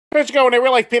how's it going? I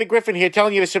real life Peter Griffin here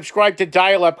telling you to subscribe to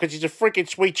Dial Up because it's a freaking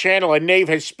sweet channel and Nave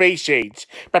has space aids.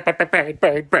 Bird, bird, bird,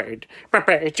 bird, bird.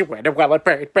 Bird, it's a word. Well, a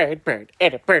bird, bird, bird.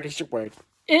 And a bird is a word.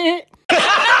 He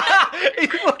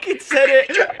fucking said it.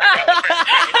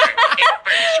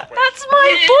 That's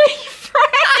my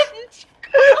boyfriend.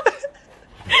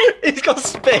 He's got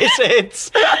space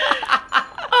aids.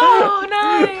 Oh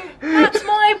no, that's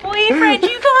my boyfriend.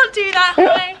 You can't do that,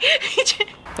 hi.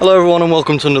 Hello everyone and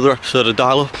welcome to another episode of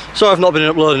Dial Up. Sorry I've not been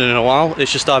uploading in a while,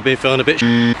 it's just I've been feeling a bit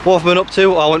What I've been up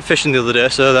to, I went fishing the other day,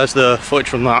 so there's the footage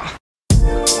from that.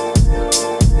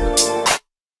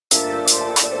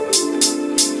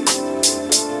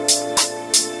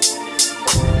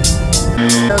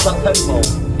 There's that pen ball.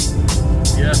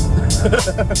 Yeah.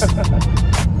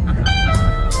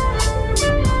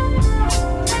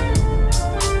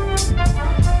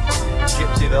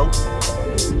 Gypsyville.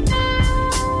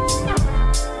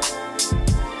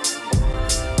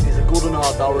 He's a good and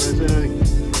hard Darren, isn't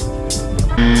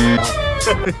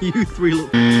he? You three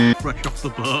look fresh off the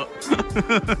boat.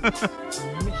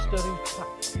 Mystery pack.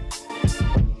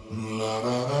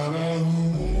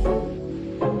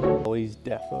 Oh, he's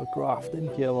defo crafting.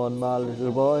 Come on, my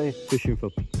little boy. Fishing for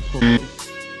puppies.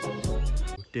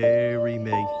 Dairy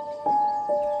me.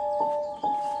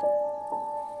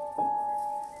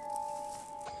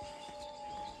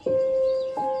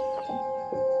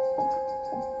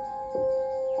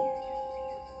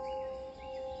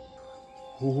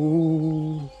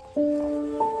 Ooh.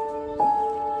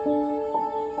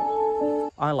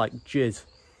 I like jizz.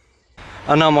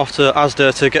 And now I'm off to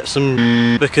Asda to get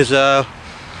some because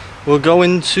we're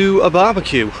going to a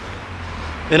barbecue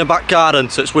in a back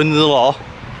garden, so it's within the law.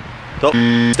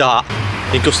 Don't start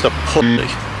in Gusta Putney.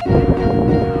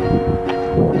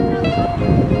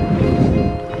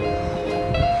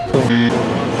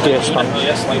 Yes,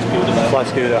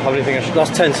 slice gouda. How many things? That's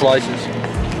 10 slices.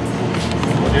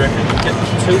 What do you reckon? Get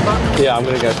 2 back? Yeah, I'm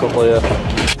gonna get a couple, yeah.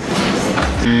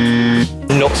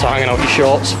 Nuts hanging out your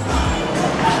shorts. Your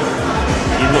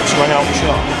nuts hanging out your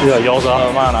shorts? Yeah, yours are.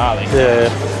 Oh, mine are they? Yeah.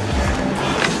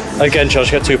 Again, shall I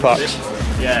just get 2 packs?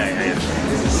 Yeah.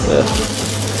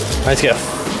 I need to get a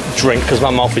drink because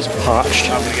my mouth is parched.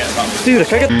 I'm gonna get a bottle. Dude,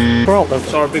 can I get a out then?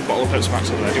 Saw a big bottle of Pepsi Max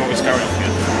over there. Do you want me to carry on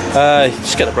again?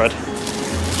 Just get the bread.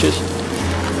 Cheers.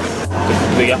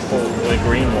 The apple, the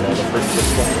green one or the fruit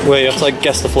one? Wait, you have to like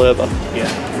guess the flavour? Yeah.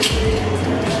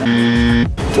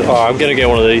 Oh, I'm gonna get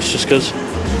one of these just because.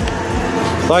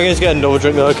 I'm going to get another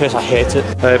drink though in case I hate it.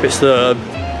 If it's the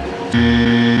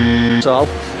so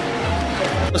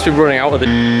must be running out of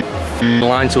the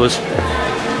line to us.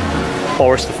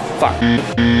 Or it's the fat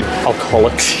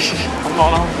alcoholics. I'm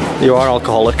not an alcoholic. You are an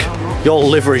alcoholic. Your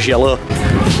liver is yellow.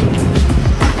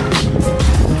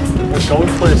 We're going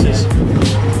places.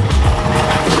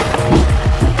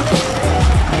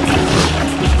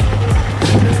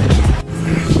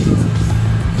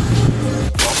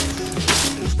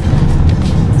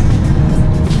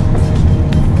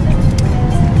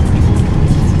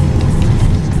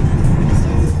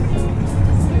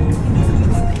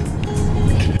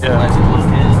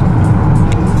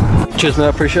 Cheers mate, I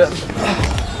appreciate it.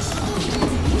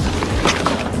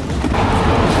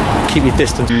 Keep your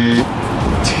distance.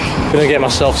 Gonna get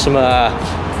myself some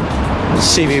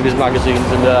CVB's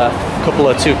magazines and a couple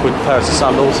of £2 pairs of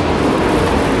sandals.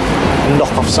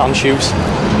 Knock off sand shoes.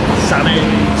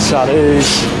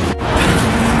 Sandies.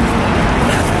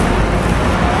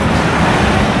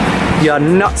 Your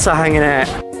nuts are hanging out.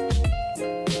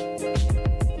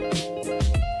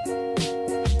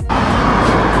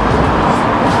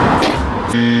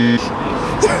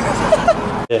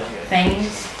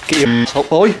 Thanks. Get your top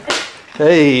boy.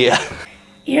 Hey.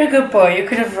 You're a good boy. You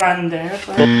could have run there.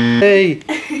 But... Hey.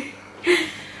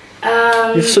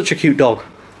 You're such a cute dog.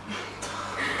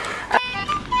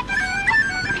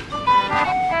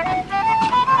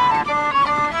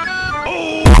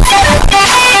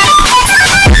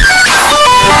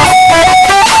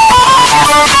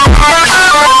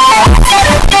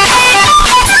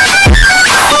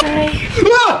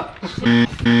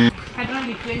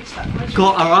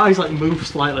 God, our eyes like move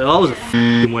slightly. That was a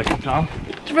f***ing waste of time.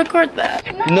 To record that.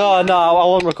 No, I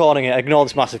wasn't recording it. Ignore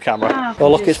this massive camera. Oh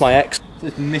look, it's my ex.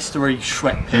 This mystery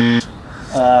Shrek pit.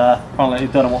 Apparently,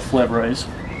 I don't know what flavour it is.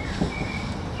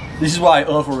 This is why I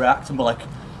overreact and be like,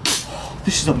 oh,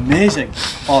 this is amazing.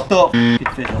 Oh, don't f***ing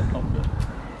fit up.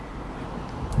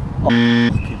 Oh,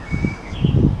 f***ing.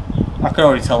 I can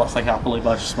already tell that's like apple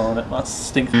by just smelling it. That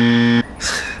stinks.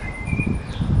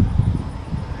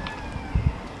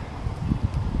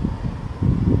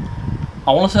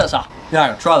 I want to say that's apple. Yeah, I'm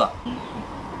gonna try that.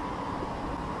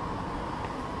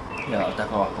 Yeah, that's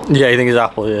apple. Yeah, you think it's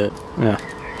apple? Yeah. Yeah.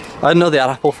 I didn't know they had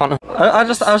apple Fanta. I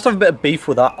just have a bit of beef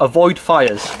with that. Avoid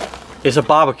fires. It's a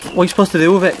barbecue. What are you supposed to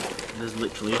do with it? There's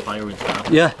literally a fire inside.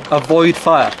 Yeah, avoid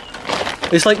fire.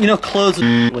 It's like, you know, clothes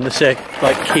when they say,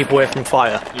 like, keep away from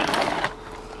fire. Yeah.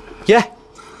 Yeah.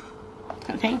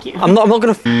 Thank you. I'm not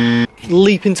gonna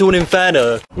leap into an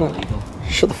inferno. No.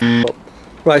 Shut the up.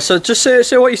 Right, so just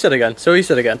say what you said again. So what you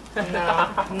said again.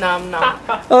 No.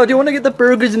 Oh, do you want to get the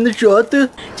burgers in the shot?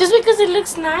 Just because it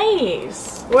looks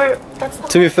nice. That's not.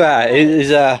 To be fair, it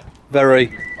is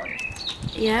very.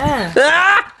 Yeah.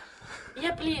 Ah!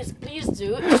 Yeah, please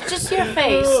do. It's just your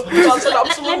face.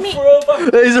 Let me.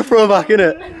 It is a throwback, isn't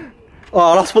it?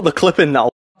 Oh, let's put the clip in now.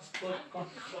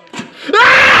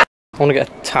 Ah! I want to get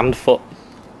a tanned foot.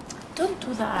 Don't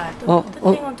do that. Don't put the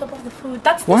thing on top of the food.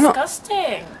 That's Why not?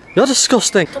 disgusting. You're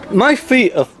disgusting. My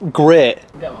feet are great.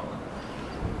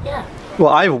 Yeah. Well,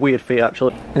 I have weird feet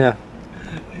actually. Yeah.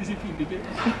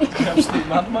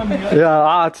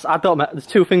 Yeah, I don't. There's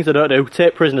two things I don't do: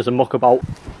 take prisoners and muck about.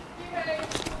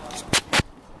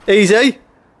 Easy.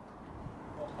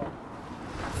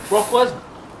 Brock Lesnar.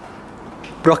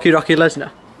 Rocky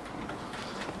Lesnar.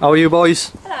 How are you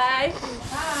boys? Hi.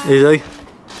 Easy.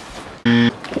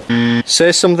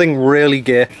 Say something really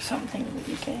gay. Something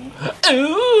really gay.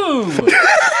 Ooh!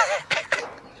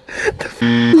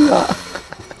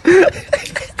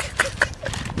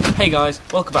 Hey guys,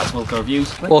 welcome back to Wilco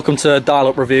Reviews. Welcome to Dial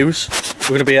Up Reviews.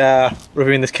 We're going to be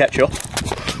reviewing this ketchup.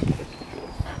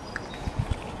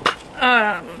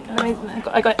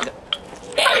 I got.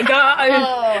 There you go.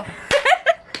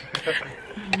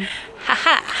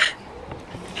 Haha.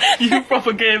 You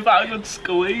proper gave that a good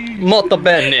squeeze. Molto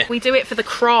bene. We do it for the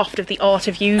craft of the art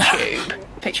of YouTube.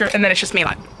 Picture, and then it's just me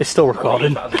like. It's still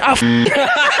recording. Oh,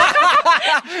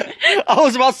 I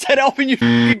was about to set it up and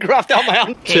you grabbed out my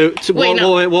hand.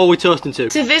 What are we toasting to?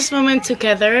 to this moment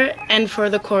together, and for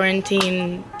the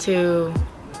quarantine to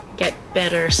get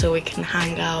better so we can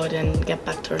hang out and get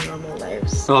back to our normal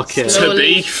lives. Okay.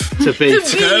 Slowly. To beef.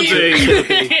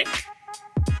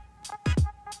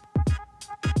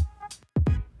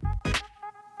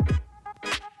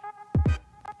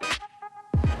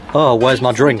 Oh, where's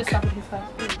my drink?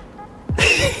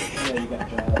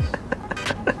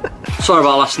 Sorry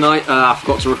about last night, I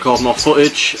forgot to record more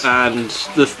footage and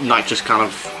the night just kind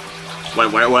of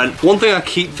went where it went. One thing I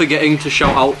keep forgetting to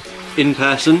shout out in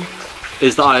person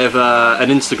is that I have an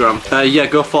Instagram. Yeah,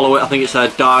 go follow it. I think it's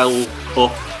Dial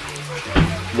Up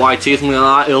YT or something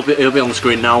like that. It'll be on the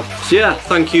screen now. So yeah,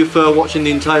 thank you for watching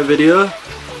the entire video.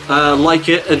 Like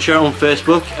it and share it on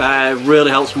Facebook. It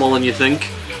really helps more than you think.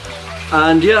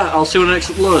 And yeah, I'll see you in the next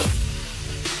upload.